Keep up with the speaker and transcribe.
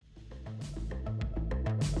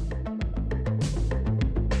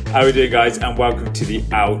How are we doing, guys? And welcome to the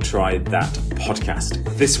I'll Try That podcast.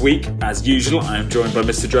 This week, as usual, I am joined by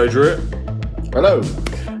Mr. Joe Druitt. Hello.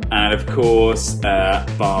 And of course,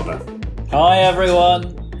 Barber. Hi, everyone.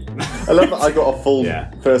 I love that I got a full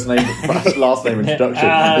first name, last name introduction,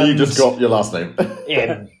 and you just got your last name.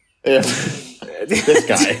 Ian. This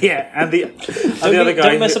guy. Yeah, and the other guy.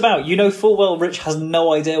 Don't mess about. You know full well Rich has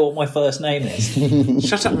no idea what my first name is.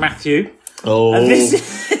 Shut up, Matthew. Oh. And this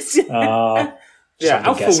is...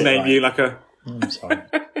 I'll full name you like a... sorry.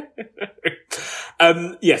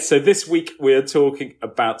 So this week we're talking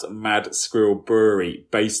about Mad Squirrel Brewery,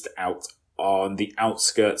 based out on the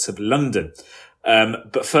outskirts of London.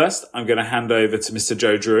 But first, I'm going to hand over to Mr.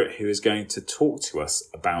 Joe Druitt, who is going to talk to us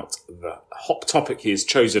about the hot topic he has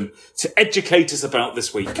chosen to educate us about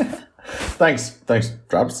this week. Thanks,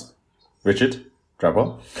 Drabs. Richard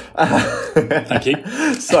Drabwell. Thank you.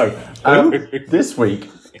 So, this week,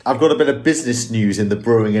 I've got a bit of business news in the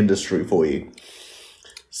brewing industry for you.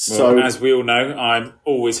 So, well, as we all know, I'm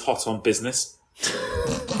always hot on business.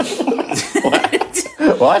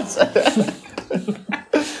 What?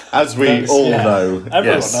 As we all know.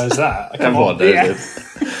 Everyone knows that. Everyone knows it.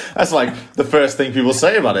 That's like the first thing people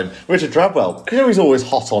say about him. Richard Drabwell, you know he's always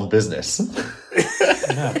hot on business.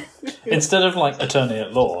 Instead of like attorney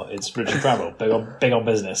at law, it's Richard Drabwell, big on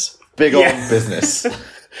business. Big on business.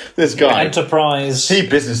 This guy. Enterprise. He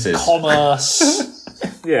businesses. Commerce.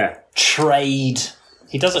 Trade.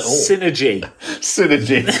 He does it all.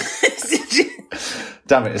 Synergy.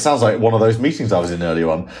 Damn it, it sounds like one of those meetings I was in earlier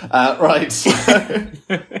on. Right. So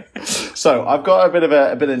I've got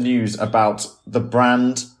a bit of news about the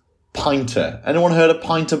brand Pinter. Anyone heard of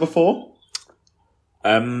Pinter before?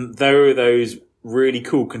 There are those really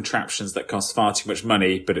cool contraptions that cost far too much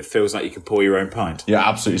money, but it feels like you can pour your own pint. Yeah,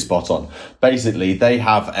 absolutely spot on. Basically, they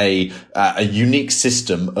have a unique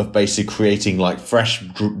system of basically creating like fresh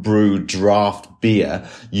brewed draft beer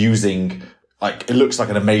using... Like, it looks like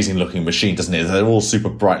an amazing looking machine, doesn't it? They're all super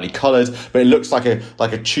brightly coloured, but it looks like a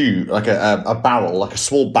barrel, like a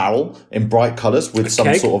small barrel in bright colours with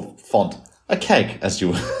some sort of font. A keg, as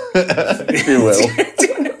you if you will.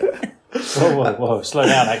 Whoa, slow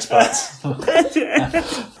down, experts. So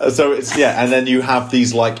it's, and then you have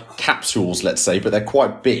these like capsules, let's say, but they're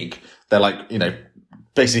quite big. They're like,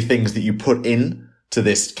 basically things that you put in to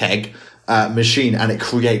this keg. Machine, and it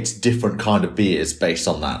creates different kind of beers based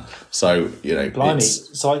on that. So, Blimey,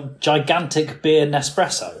 it's like gigantic beer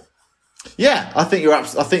Nespresso. Yeah, I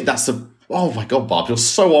think that's oh my God, Bob, you're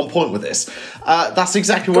so on point with this. That's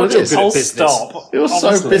exactly what it is. I'll stop. You're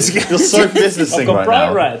so busy. You're so businessing right now. I've got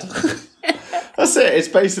bright red. That's it. It's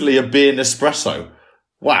basically a beer Nespresso.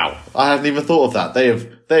 Wow, I hadn't even thought of that.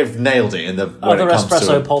 They've nailed it in the when Other it comes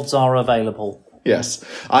espresso to pods are available. Yes.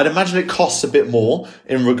 I'd imagine it costs a bit more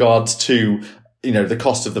in regards to, the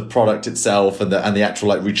cost of the product itself and the actual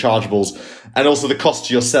like rechargeables, and also the cost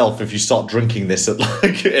to yourself if you start drinking this at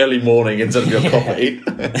like early morning instead of your coffee.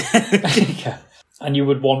 And you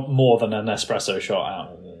would want more than an espresso shot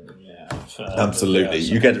out. Absolutely.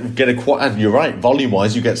 You get a quite, you're right, volume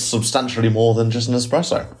wise, you get substantially more than just an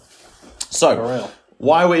espresso. So, for real.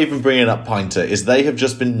 Why we're even bringing up Pinter is they have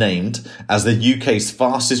just been named as the UK's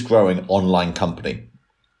fastest growing online company.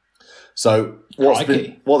 So what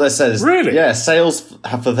they said is, really? Sales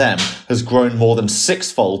for them has grown more than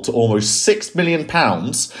sixfold to almost £6 million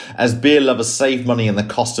as beer lovers save money in the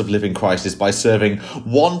cost of living crisis by serving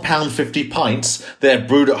 £1.50 pints they're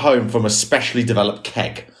brewed at home from a specially developed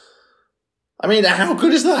keg. I mean, how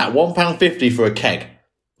good is that? £1.50 for a keg,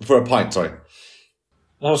 for a pint, sorry.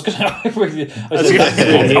 I'd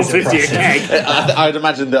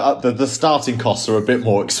imagine that the starting costs are a bit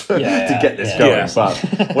more to get this going, but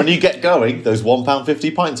when you get going, those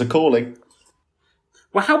 £1.50 pints are calling.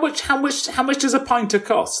 Well, how much does a pinter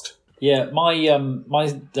cost? Yeah, my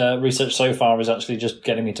research so far is actually just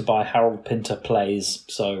getting me to buy Harold Pinter Plays.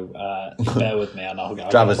 So bear with me, and I'll go.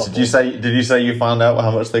 Travis, did you say you found out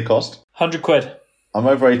how much they cost? £100. I'm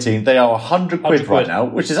over 18. They are £100 right now,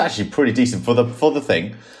 which is actually pretty decent for the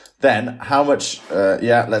thing. Then how much?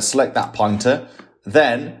 Let's select that Pinter.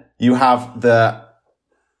 Then you have the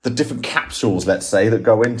different capsules, let's say, that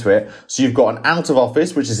go into it. So you've got an out of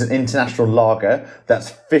office, which is an international lager,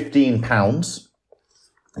 that's £15.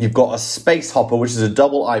 You've got a Space Hopper, which is a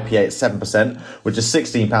double IPA at 7%, which is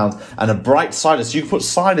 £16, and a bright cider. So you can put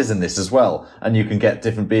ciders in this as well, and you can get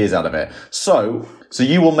different beers out of it. So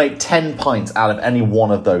you will make 10 pints out of any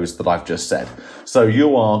one of those that I've just said. So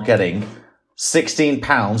you are getting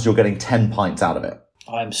 £16, you're getting 10 pints out of it.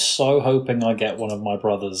 I'm so hoping I get one of my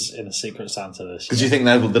brothers in a Secret Santa this year. Because you think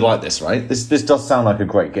they like this, right? This does sound like a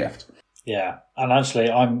great gift. Yeah, and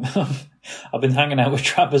actually, I'm I've been hanging out with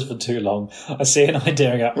trappers for too long. I see an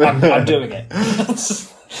idea and go, I'm doing it.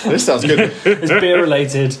 This sounds good. It's beer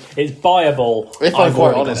related. It's buyable. If I'm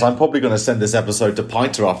quite honest, I'm probably going to send this episode to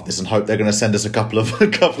Pinter after this and hope they're going to send us a couple of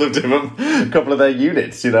their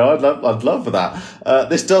units. You know, I'd love for that.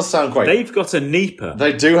 This does sound great. They've got a Nipah.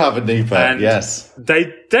 They do have a Nipah. Yes,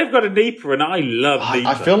 they've got a Nipah, and I love Nipah.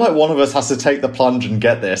 I feel like one of us has to take the plunge and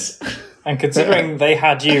get this. And considering they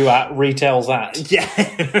had you at retail's at. Yeah.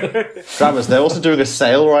 Travis, they're also doing a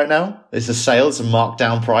sale right now. It's a sale. It's a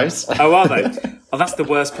markdown price. Oh, are they? Oh, that's the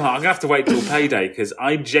worst part. I'm going to have to wait till payday because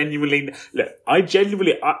I came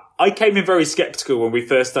in very skeptical when we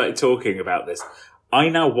first started talking about this. I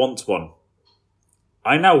now want one.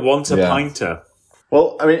 I now want a Pinter.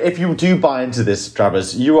 Well, I mean, if you do buy into this,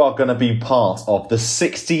 Travis, you are going to be part of the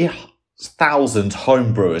 60,000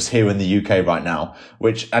 home brewers here in the UK right now,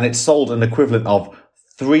 and it's sold an equivalent of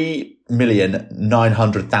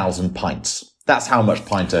 3,900,000 pints. That's how much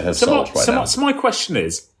Pinter has sold now. So my question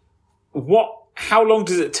is, how long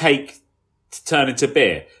does it take to turn into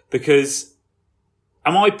beer? Because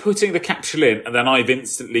am I putting the capsule in and then I've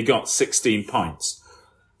instantly got 16 pints?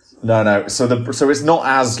 No. So it's not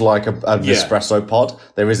as like an espresso pod.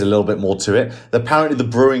 There is a little bit more to it. Apparently the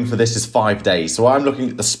brewing for this is 5 days. So I'm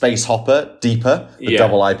looking at the Space Hopper Deeper, the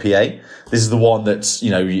double IPA. This is the one that's,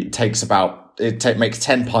 makes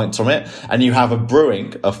 10 pints from it, and you have a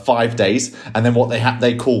brewing of 5 days, and then what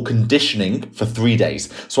they call conditioning for 3 days.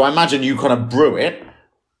 So I imagine you kind of brew it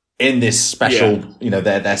in this special,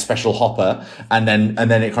 their special hopper, and then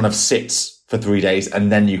it kind of sits for 3 days,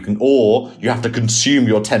 and then you have to consume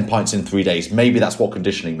your 10 pints in 3 days. Maybe that's what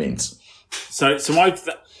conditioning means. So I've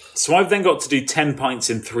then got to do 10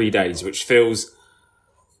 pints in 3 days, which feels,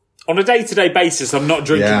 on a day-to-day basis, I'm not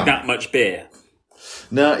drinking that much beer.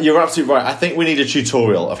 No, you're absolutely right. I think we need a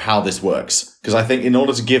tutorial of how this works, because I think in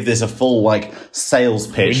order to give this a full sales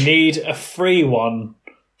pitch, we need a free one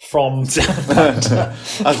from. As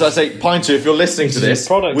I say, Pinter, if you're listening to this,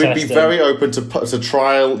 we'd be very open to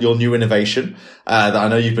trial your new innovation that I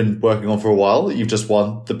know you've been working on for a while. That you've just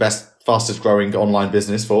won the fastest growing online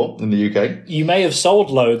business in the UK. You may have sold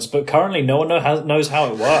loads, but currently no one knows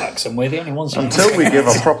how it works, and we're the only ones. Until we give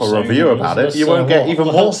a proper review about it, you won't get even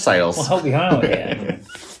more sales. We'll help you out here.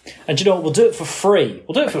 And you know what? We'll do it for free.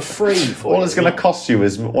 We'll do it for free for you. All it's going to cost you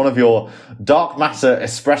is one of your Dark Matter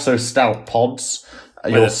Espresso Stout pods,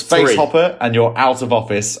 your Space Hopper, and your Out of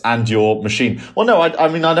Office, and your machine. Well, no,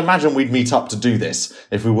 I'd imagine we'd meet up to do this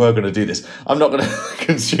if we were going to do this. I'm not going to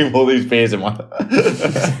consume all these beers by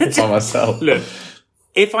myself. Look,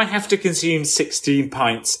 if I have to consume 16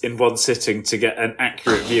 pints in one sitting to get an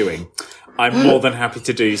accurate viewing, I'm more than happy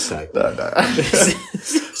to do so. No.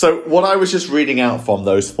 So what I was just reading out from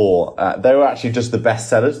those four, they were actually just the best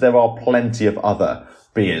sellers. There are plenty of other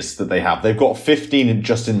beers that they have. They've got 15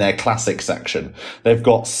 just in their classic section. They've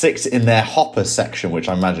got 6 in their hopper section, which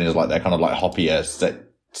I imagine is their kind of hoppier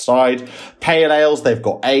side. Pale ales, they've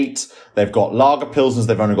got 8. They've got lager pilsners,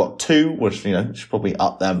 they've only got 2, which, should probably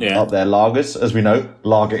up their lagers. As we know,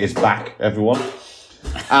 lager is back, everyone.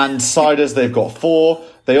 And ciders, they've got 4.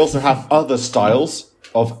 They also have other styles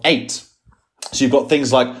of 8. So you've got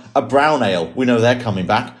things like a brown ale. We know they're coming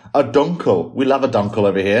back. A dunkel. We love a dunkel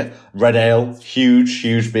over here. Red ale.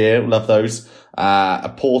 Huge beer. We love those.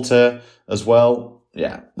 A porter as well.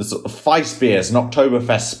 Yeah. There's Feist beers, an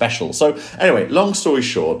Oktoberfest special. So anyway, long story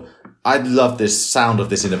short, I love this sound of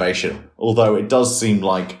this innovation. Although it does seem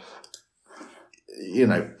like,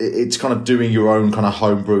 it's kind of doing your own kind of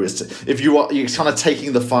homebrew. You're kind of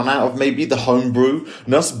taking the fun out of maybe the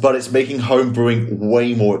homebrewness, but it's making homebrewing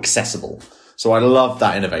way more accessible. So I love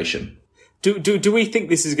that innovation. Do we think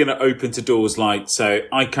this is going to open to doors so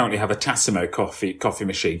I currently have a Tassimo coffee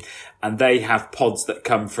machine, and they have pods that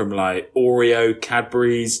come from Oreo,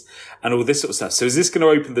 Cadbury's, and all this sort of stuff. So is this going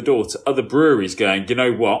to open the door to other breweries going, you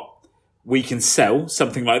know what? We can sell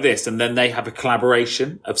something like this, and then they have a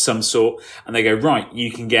collaboration of some sort, and they go, right,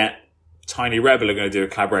 you can get Tiny Rebel are going to do a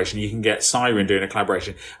collaboration, you can get Siren doing a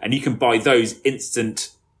collaboration, and you can buy those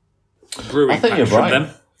instant brewing packs from them.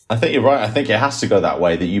 I think you're right. I think it has to go that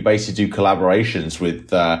way, that you basically do collaborations with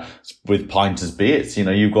Pinter's beers.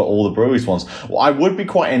 You've got all the breweries ones. Well, I would be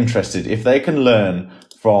quite interested if they can learn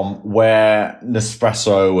from where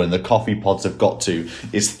Nespresso and the coffee pods have got to,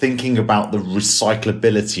 is thinking about the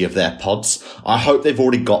recyclability of their pods. I hope they've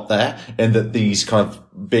already got there, and that these kind of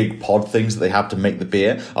big pod things that they have to make the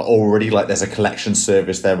beer are already there's a collection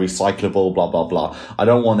service, they're recyclable, blah, blah, blah. I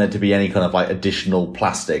don't want there to be any kind of additional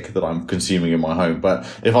plastic that I'm consuming in my home. But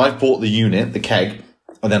if I've bought the unit, the keg,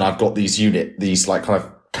 and then I've got these kind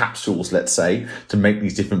of capsules, let's say, to make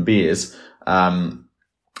these different beers,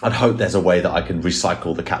 I'd hope there's a way that I can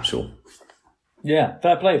recycle the capsule. Yeah,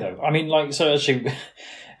 fair play though. I mean, like, so actually,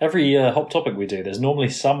 every hot topic we do, there's normally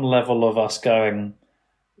some level of us going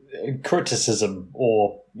criticism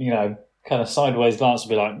or, kind of sideways glance to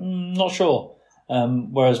be like, not sure.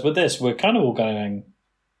 Whereas with this, we're kind of all going,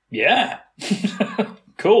 yeah,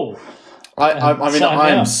 cool. I mean, I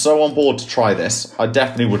am so on board to try this. I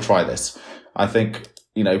definitely would try this. I think,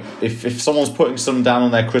 if someone's putting some down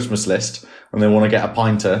on their Christmas list and they want to get a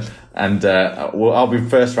pinter, and I'll be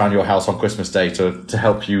first around your house on Christmas Day to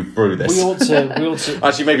help you brew this. We ought to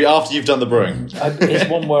Actually, maybe after you've done the brewing. It's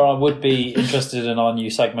one where I would be interested in our new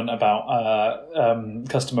segment about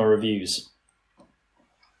customer reviews.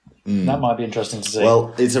 That might be interesting to see.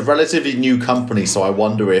 Well, it's a relatively new company, so I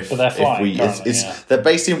wonder if they're flying they're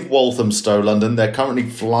based in Walthamstow, London. They're currently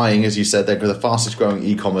flying, as you said. They're the fastest growing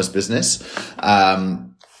e-commerce business.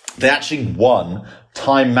 They actually won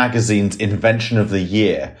Time Magazine's Invention of the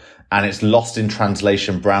Year, and its Lost in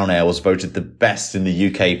Translation brown ale was voted the best in the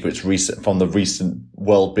UK for its recent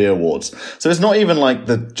World Beer Awards. So it's not even like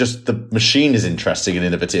the machine is interesting and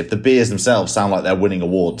innovative. The beers themselves sound like they're winning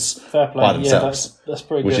awards by themselves. Yeah, that's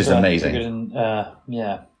pretty which good. Is amazing.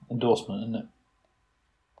 Good, endorsement, isn't it?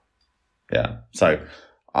 Yeah. So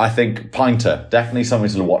I think Pinter, definitely something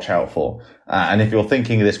to watch out for. And if you're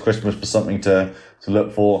thinking this Christmas for something to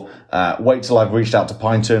look for, wait till I've reached out to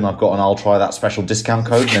Pinter and I've got an I'll try that special discount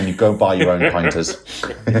code, and then you go buy your own Pinters.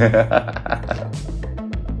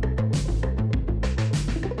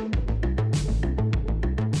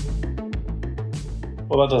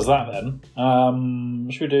 Well, that does that then.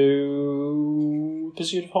 Should we do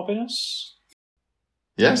Pursuit of Hoppiness?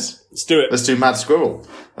 Yes. Let's do it. Let's do Mad Squirrel.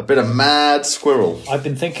 A bit of Mad Squirrel. I've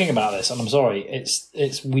been thinking about this, and I'm sorry.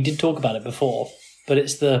 It's we did talk about it before, but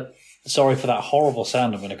it's sorry for that horrible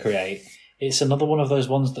sound I'm going to create. It's another one of those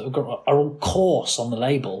ones that are all coarse on the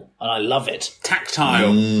label, and I love it.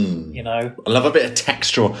 Tactile. I love a bit of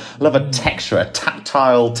texture. I love a texture, a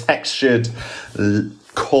tactile, textured,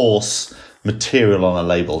 coarse material on a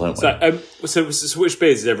label, don't we? So which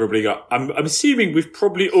beers has everybody got? I'm assuming we've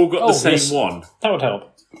probably all got the same one. That would help.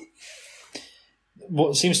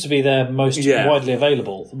 What seems to be their most widely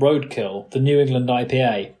available, Roadkill, the New England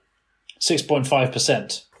IPA,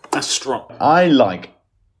 6.5%. That's strong. I like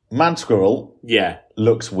Mad Squirrel. Yeah.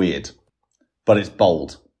 Looks weird, but it's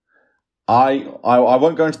bold. I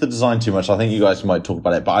won't go into the design too much. I think you guys might talk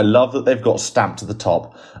about it, but I love that they've got stamped at the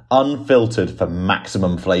top, unfiltered for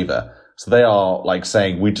maximum flavour. So they are like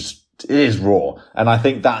saying it is raw. And I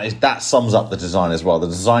think that sums up the design as well. The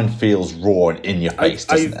design feels raw and in your face,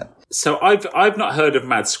 doesn't it? So I've not heard of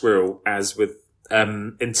Mad Squirrel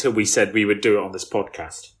until we said we would do it on this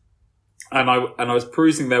podcast. And I was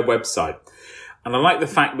perusing their website. And I like the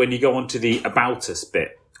fact when you go onto the About Us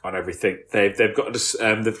bit on everything, they've got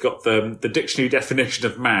the dictionary definition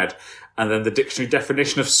of mad, and then the dictionary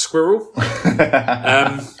definition of squirrel.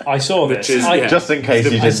 I saw this. Just in case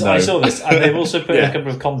you didn't know. I saw this, and they've also put in a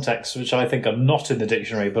couple of contexts which I think are not in the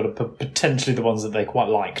dictionary, but are potentially the ones that they quite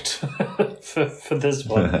liked for this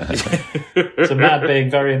one. So mad being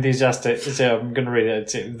very enthusiastic. So I'm going to read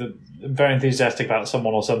it. Very enthusiastic about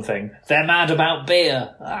someone or something. They're mad about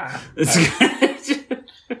beer.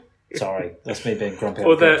 Sorry, that's me being grumpy.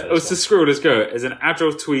 The squirrel, let's go. As an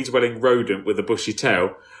agile tweed-dwelling rodent with a bushy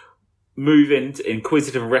tail, move in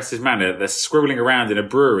inquisitive and restless manner, they're squirreling around in a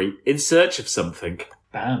brewery in search of something.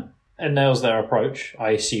 Bam. It nails their approach,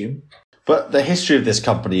 I assume. But the history of this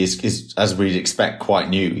company is, as we'd expect, quite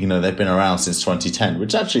new. They've been around since 2010,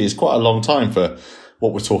 which actually is quite a long time for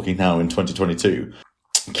what we're talking now in 2022.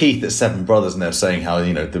 Keith at Seven Brothers, and they're saying how,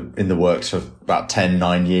 in the works for about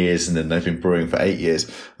 9 years, and then they've been brewing for 8 years.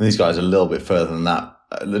 And these guys are a little bit further than that,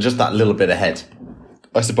 just that little bit ahead,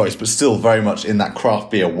 I suppose, but still very much in that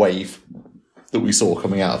craft beer wave that we saw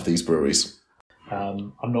coming out of these breweries.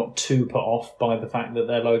 I'm not too put off by the fact that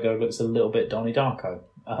their logo looks a little bit Donnie Darko.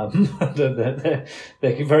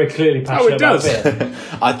 They're very clearly passionate about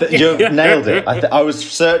beer. You nailed it. I was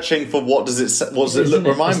searching for what does it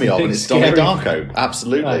remind me of, and it's Donnie Darko.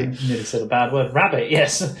 Absolutely. I nearly said a bad word. Rabbit,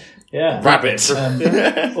 yes. Yeah. Rabbit.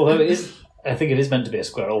 Although I think it is meant to be a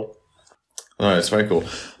squirrel. Oh, it's very cool.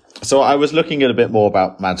 So I was looking at a bit more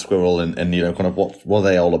about Mad Squirrel and kind of what are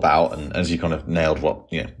they all about, and as you kind of nailed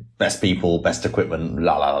best people, best equipment,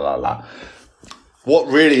 la la la la. What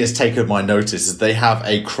really has taken my notice is they have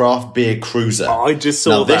a craft beer cruiser. Oh, I just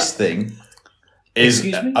saw that. This thing is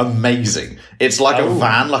amazing. It's like a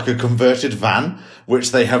van, like a converted van,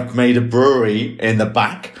 which they have made a brewery in the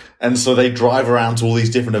back. And so they drive around to all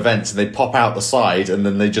these different events and they pop out the side and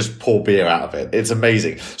then they just pour beer out of it. It's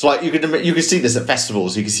amazing. So like you can see this at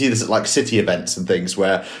festivals. You can see this at like city events and things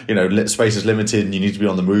where, space is limited and you need to be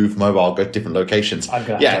on the move, mobile, go to different locations.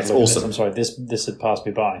 It's awesome. I'm sorry, this had passed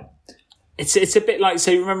me by. It's a bit like,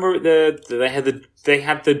 so you remember they had the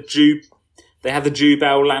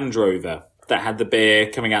Jubel Land Rover that had the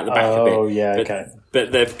beer coming out the back of it. Oh yeah, okay.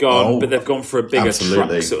 But they've gone for a bigger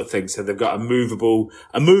truck sort of thing. So they've got a movable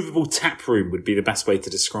tap room would be the best way to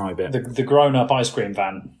describe it. The grown up ice cream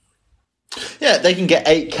van. Yeah, they can get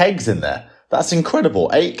 8 kegs in there. That's incredible.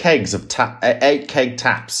 8 kegs of 8 keg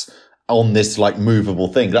taps on this like movable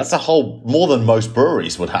thing. That's a whole more than most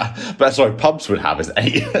breweries would have. But sorry, pubs would have is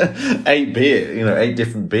 8 beer. 8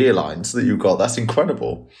 different beer lines that you've got. That's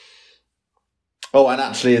incredible. Oh, and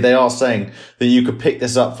actually, they are saying that you could pick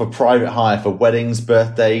this up for private hire for weddings,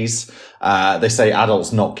 birthdays. They say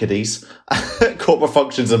adults, not kiddies, corporate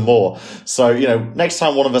functions, and more. So, next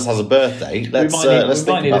time one of us has a birthday, let's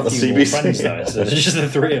think about the CBC. Friends, though. So it's just the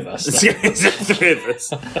 3 of us. It's the 3 of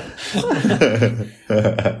us.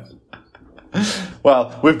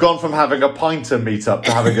 Well, we've gone from having a pinter meetup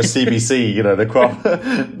to having a CBC.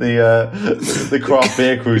 The craft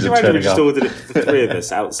beer cruiser turning up. You just ordered it for the 3 of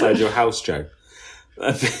us outside your house, Joe.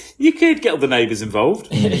 You could get all the neighbours involved.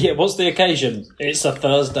 Yeah, what's the occasion? It's a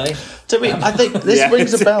Thursday. I think this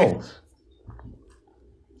rings a bell.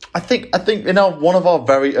 I think in one of our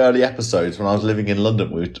very early episodes when I was living in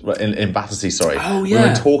London, in Battersea, we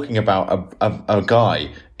were talking about a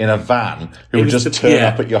guy in a van who would just turn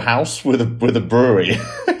up at your house with a brewery.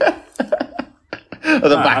 At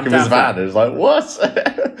the back of his van. It was like, what?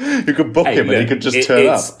 You could book him and he could just turn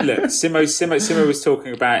up. Look, Simo was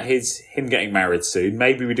talking about him getting married soon.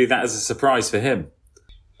 Maybe we do that as a surprise for him.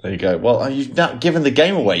 There you go. Well, you've now given the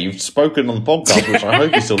game away. You've spoken on the podcast, which I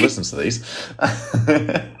hope he still listens to these.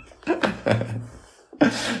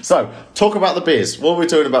 So, talk about the beers. What are we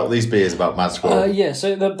talking about with these beers about Mad Squirrel?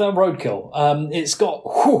 So the Roadkill. It's got,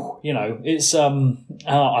 it's,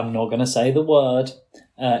 I'm not going to say the word.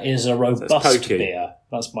 Is a robust beer.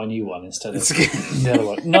 That's my new one instead of the other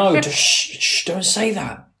one. No, shh, don't say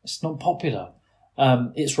that. It's not popular.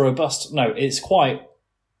 It's robust. No, it's quite...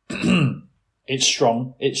 it's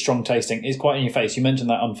strong. It's strong tasting. It's quite in your face. You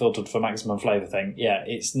mentioned that unfiltered for maximum flavour thing. Yeah,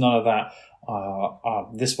 it's none of that.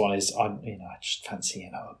 This one is, I just fancy,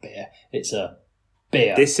 a beer. It's a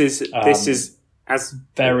beer. This is as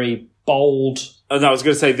very bold. Oh, no, I was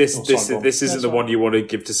going to say this isn't the one you want to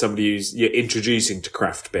give to somebody who's you're introducing to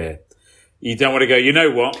craft beer. You don't want to go, you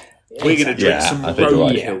know what? We're going to drink some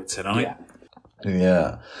Roadkill tonight.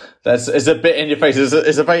 Yeah. It's a bit in your face.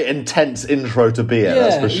 It's a very intense intro to beer,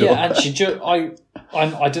 that's for sure. Yeah, actually,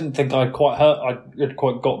 I didn't think I'd quite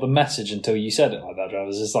got the message until you said it like that,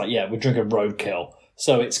 Travis. It's like, we're drinking Roadkill.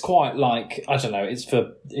 So it's quite like, I don't know, it's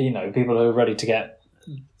for, people who are ready to get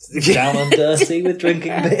down and dirty with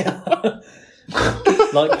drinking beer.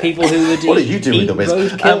 Like people who would what are you doing eat with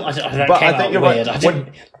Roadkill. I think you're weird.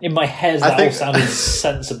 Right. In my head, that all sounded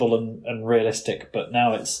sensible and realistic, but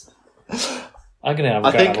now it's... I'm going to have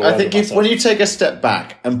a go. I think when you take a step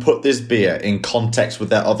back and put this beer in context with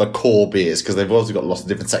their other core beers, because they've also got lots of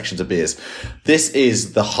different sections of beers, this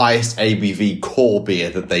is the highest ABV core beer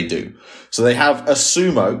that they do. So they have a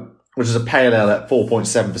Sumo, which is a pale ale at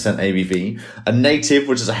 4.7% ABV, a Native,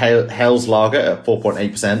 which is a Hales lager at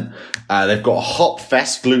 4.8%. They've got a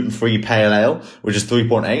Hopfest gluten-free pale ale, which is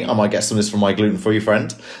 3.8. I might get some of this from my gluten-free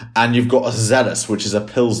friend. And you've got a Zealous, which is a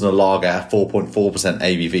Pilsner lager at 4.4%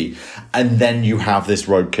 ABV. And then you have this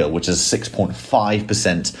Roadkill, which is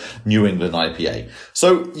 6.5% New England IPA.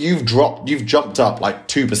 So you've jumped up like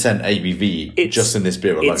 2% ABV just in this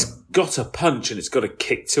beer alone. It's got a punch and it's got a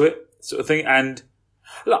kick to it, sort of thing. And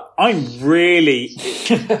look, I'm really...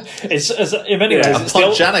 it's in many ways... A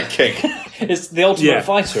punch and a kick. It's the ultimate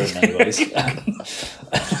fighter in many ways.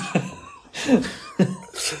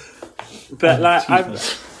 But like, I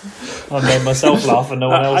made myself laugh and no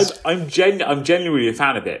one else. I'm genuinely a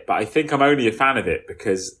fan of it, but I think I'm only a fan of it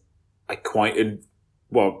because I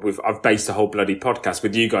I've based a whole bloody podcast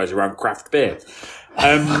with you guys around craft beer.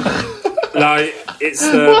 Like, it's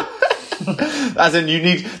the... As in,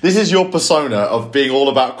 this is your persona of being all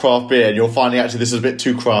about craft beer, and you're finding actually this is a bit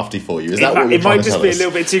too crafty for you. Is that what you're trying to tell us? It might just be a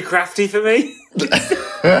little bit too crafty for me.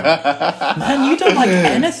 Man, you don't like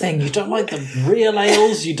anything. You don't like the real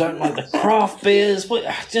ales. You don't like the craft beers.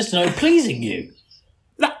 Just pleasing you.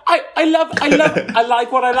 I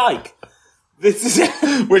like what I like. This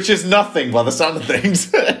is which is nothing by the sound of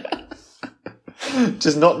things.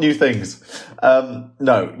 Just not new things.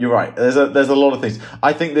 No, you're right. There's a lot of things.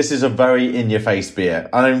 I think this is a very in-your-face beer.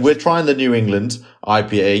 I mean, we're trying the New England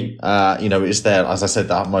IPA. It's there, as I said,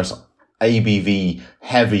 that most ABV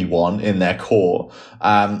heavy one in their core.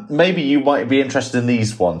 Maybe you might be interested in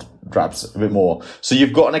these ones, perhaps a bit more. So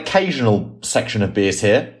you've got an occasional section of beers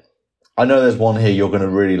here. I know there's one here you're going to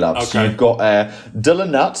really love. Okay. So you've got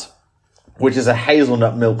Dylan Nut, which is a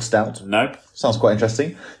hazelnut milk stout. Nope. Sounds quite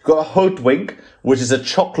interesting. You've got a Hoodwink, which is a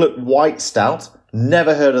chocolate white stout.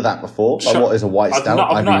 Never heard of that before. What is a white stout?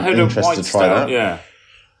 I've not heard of white stout. Yeah.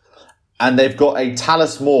 And they've got a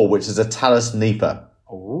Talus Moor, which is a Talus Nipa.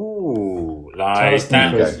 Ooh, like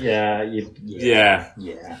that. Yeah.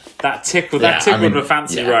 That tickled the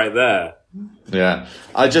fancy right there. Yeah.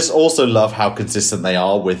 I just also love how consistent they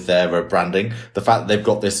are with their branding. The fact that they've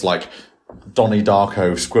got this like Donnie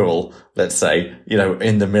Darko squirrel, let's say,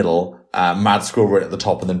 in the middle, Mad Squirrel right at the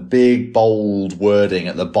top, and then big bold wording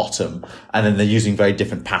at the bottom. And then they're using very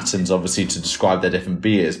different patterns, obviously, to describe their different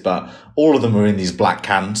beers, but all of them are in these black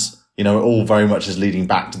cans. All very much is leading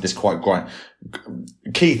back to this quite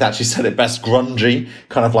Keith actually said it best, grungy,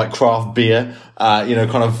 kind of like craft beer,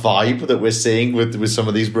 kind of vibe that we're seeing with some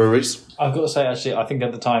of these breweries. I've got to say, actually, I think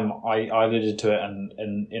at the time I alluded to it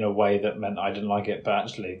and in a way that meant I didn't like it. But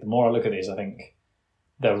actually, the more I look at these, I think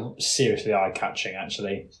they're seriously eye-catching,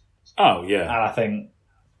 actually. Oh, yeah. And I think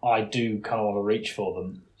I do kind of want to reach for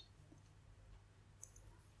them.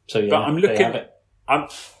 So, yeah, but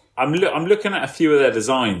I'm looking at a few of their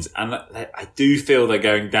designs, and I do feel they're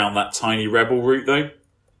going down that Tiny Rebel route, though.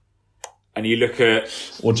 And you look at...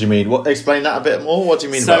 What do you mean? Explain that a bit more. What do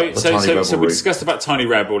you mean about the Tiny Rebel route? So we discussed about Tiny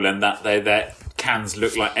Rebel and that their cans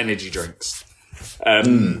look like energy drinks.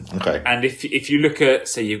 Okay. And if you look at,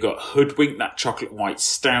 say, you've got Hoodwink, that chocolate white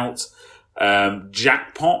stout,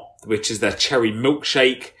 Jackpot, which is their cherry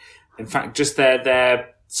milkshake. In fact, just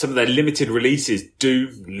some of their limited releases do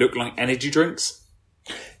look like energy drinks.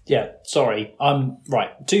 Yeah, sorry.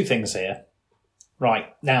 Right, two things here.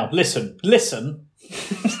 Right, now, listen. Because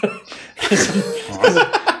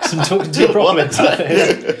I'm talking to you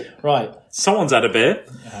properly. Right. Someone's had a beer.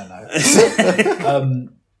 I know.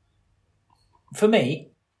 For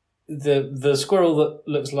me, the squirrel that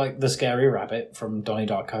looks like the scary rabbit from Donnie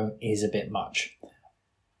Darko is a bit much.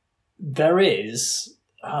 There is,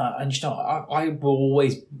 and I will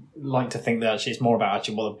always like to think that actually it's more about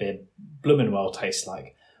actually what the beer blooming well tastes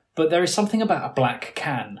like. But there is something about a black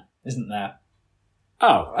can, isn't there?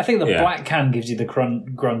 Oh, I think the black can gives you the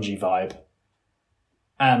grungy vibe.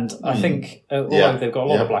 And I think, although they've got a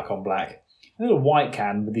lot of black on black, I think a white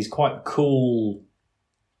can with these quite cool,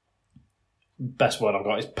 best word I've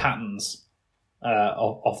got is patterns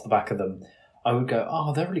off the back of them. I would go,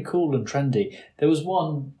 oh, they're really cool and trendy. There was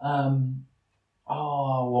one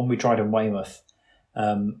we tried in Weymouth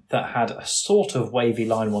that had a sort of wavy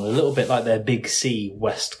line one, a little bit like their Big C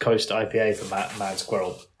West Coast IPA from Mad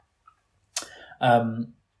Squirrel.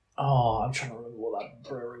 I'm trying to remember what that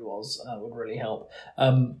brewery was. That would really help.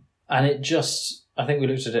 And it just, I think we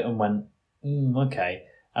looked at it and went, okay.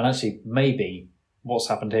 And actually, maybe what's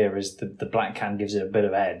happened here is the black can gives it a bit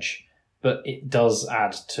of edge, but it does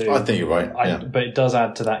add to... I think you're right. But it does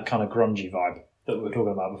add to that kind of grungy vibe that we were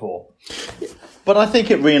talking about before. But I think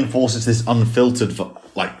it reinforces this unfiltered,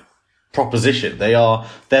 proposition. Their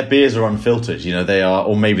beers are unfiltered, they are,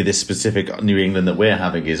 or maybe this specific New England that we're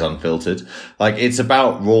having is unfiltered. It's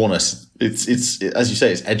about rawness. It's as you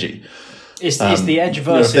say, it's edgy. It's the edge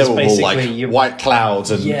versus if they were basically all white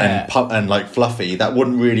clouds and fluffy. That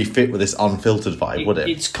wouldn't really fit with this unfiltered vibe, would it?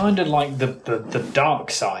 It's kind of like the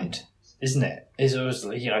dark side, isn't it? It's always,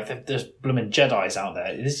 there's blooming Jedis out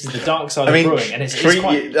there. This is the dark side of brewing, and it's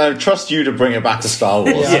quite... I trust you to bring it back to Star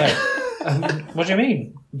Wars. What do you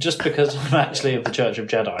mean? Just because I'm actually of the Church of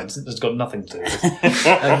Jedi, it's got nothing to do with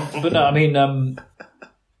it. But no, I mean,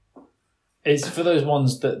 it's for those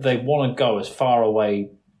ones that they want to go as far away.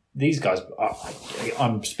 These guys,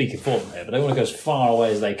 I'm speaking for them here, but they want to go as far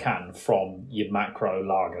away as they can from your macro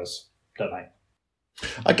lagers, don't they?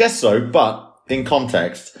 I guess so, but in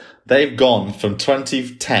context, they've gone from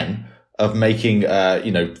 2010 of making,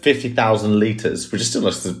 50,000 litres, which is still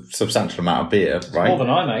a substantial amount of beer, right? More than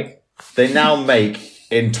I make. They now make,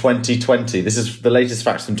 in 2020, this is the latest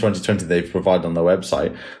facts from 2020 they've provided on their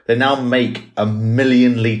website, they now make 1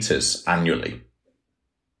 million litres annually.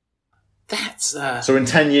 That's... So in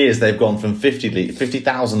 10 years, they've gone from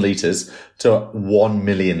 50,000 litres to 1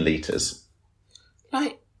 million litres.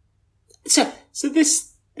 So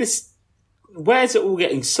this, where's it all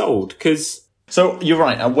getting sold? Because... So you're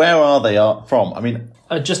right. And where are they from? I mean...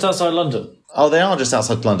 just outside London. Oh, they are just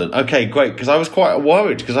outside London. Okay, great. Because I was quite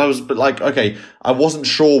worried because I wasn't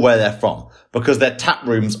sure where they're from because their tap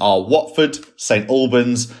rooms are Watford, St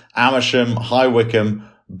Albans, Amersham, High Wycombe,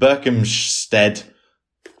 Berkhamsted,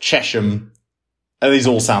 Chesham. And these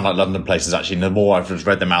all sound like London places, actually. And the more I've just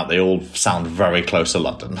read them out, they all sound very close to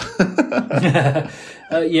London.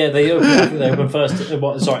 They opened first.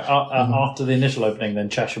 After the initial opening, then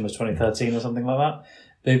Chesham was 2013 or something like that.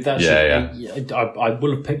 They've actually, I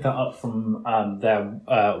will have picked that up from their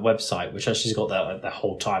website, which actually has got their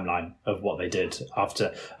whole timeline of what they did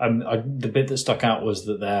after. The bit that stuck out was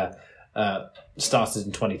that their started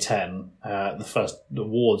in 2010. The first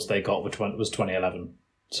awards they got was 2011.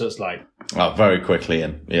 So it's like very quickly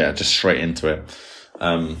and just straight into it.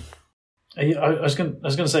 I was going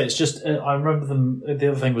to say it's just I remember them.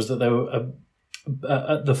 The other thing was that they were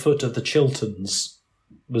at the foot of the Chilterns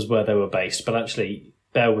was where they were based, but actually.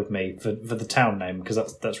 Bear with me for the town name because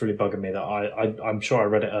that's really bugging me that I'm sure I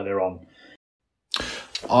read it earlier on.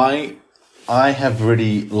 I have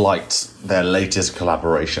really liked their latest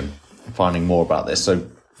collaboration. Finding more about this, so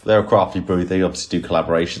they're a crafty brewery. They obviously do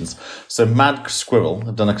collaborations. So Mad Squirrel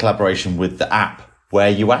have done a collaboration with the app Where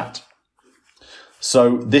You At.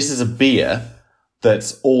 So this is a beer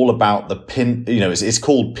that's all about the pin. It's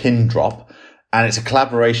called Pin Drop, and it's a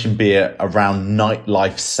collaboration beer around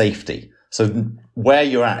nightlife safety. So Where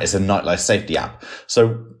You're At is a nightlife safety app.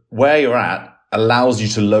 So Where You're At allows you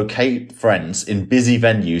to locate friends in busy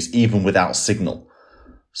venues even without signal.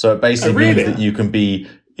 So it basically means that you can be,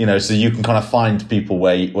 so you can kind of find people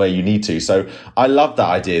where you need to. So I love that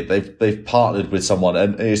idea. They've partnered with someone,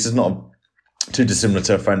 and this is not too dissimilar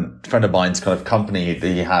to a friend of mine's kind of company that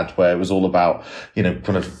he had, where it was all about,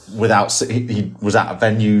 kind of he was at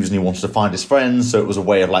venues and he wanted to find his friends. So it was a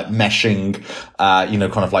way of like meshing,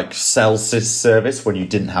 kind of like cell service when you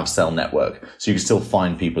didn't have cell network. So you could still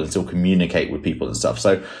find people and still communicate with people and stuff.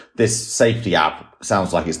 So this safety app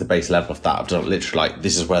sounds like it's the base level of that. Literally like,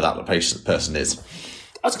 this is where that person is.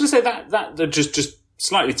 I was going to say that just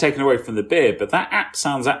slightly taken away from the beer, but that app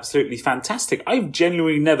sounds absolutely fantastic. I've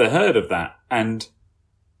genuinely never heard of that, and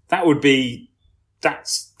that would be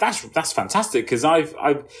that's fantastic because I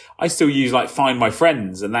still use like Find My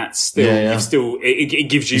Friends, and that's still it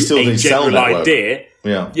gives you a general idea,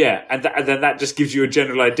 and then that just gives you a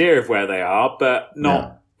general idea of where they are, but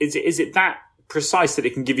not is it that precise that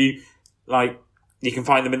it can give you like you can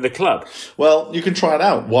find them in the club? Well, you can try it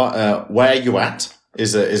out. Where You At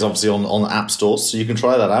is obviously on app stores, so you can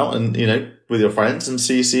try that out and with your friends and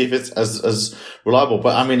see if it's as reliable.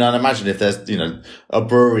 But I mean, I'd imagine if there's a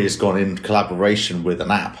brewery has gone in collaboration with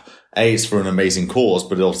an app, it's for an amazing cause,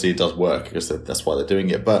 but obviously it does work because that's why they're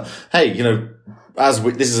doing it. But hey,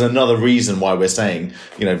 this is another reason why we're saying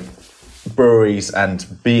breweries and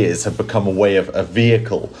beers have become a way of a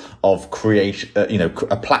vehicle of creation,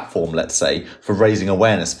 a platform, let's say, for raising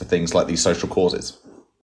awareness for things like these social causes.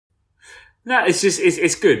 No, it's just,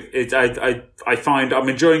 it's good. I find I'm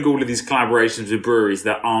enjoying all of these collaborations with breweries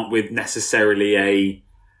that aren't with necessarily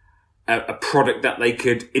a product that they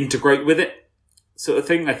could integrate with it sort of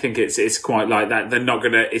thing. I think it's quite like that.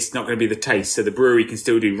 It's not gonna be the taste. So the brewery can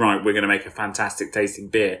still do, right, we're going to make a fantastic tasting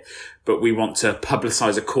beer, but we want to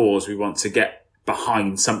publicize a cause. We want to get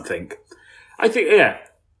behind something. I think,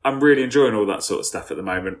 I'm really enjoying all that sort of stuff at the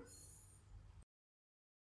moment.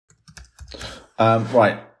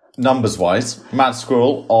 Right. Numbers wise, Mad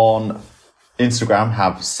Squirrel on Instagram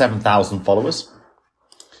have 7,000 followers.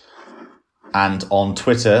 And on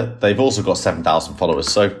Twitter, they've also got 7,000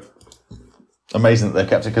 followers. So amazing that they've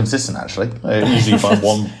kept it consistent, actually. They usually find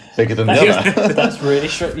one bigger than the other. That's really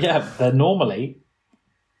true. Yeah, they're normally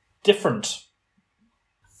different.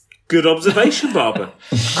 Good observation, Barbara.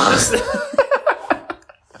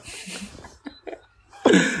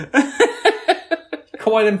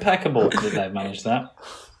 Quite impeccable that they've managed that.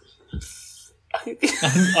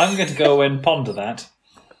 I'm going to go and ponder that.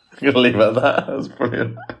 I'm going to leave it at that. That's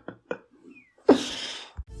brilliant.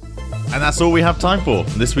 And that's all we have time for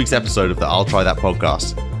this week's episode of the I'll Try That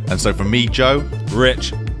podcast. And so from me, Joe,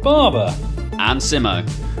 Rich, Barbara, and Simo,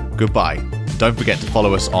 goodbye. Don't forget to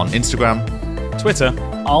follow us on Instagram, Twitter,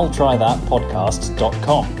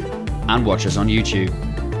 I'llTryThatPodcast.com, and watch us on YouTube.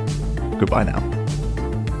 Goodbye now.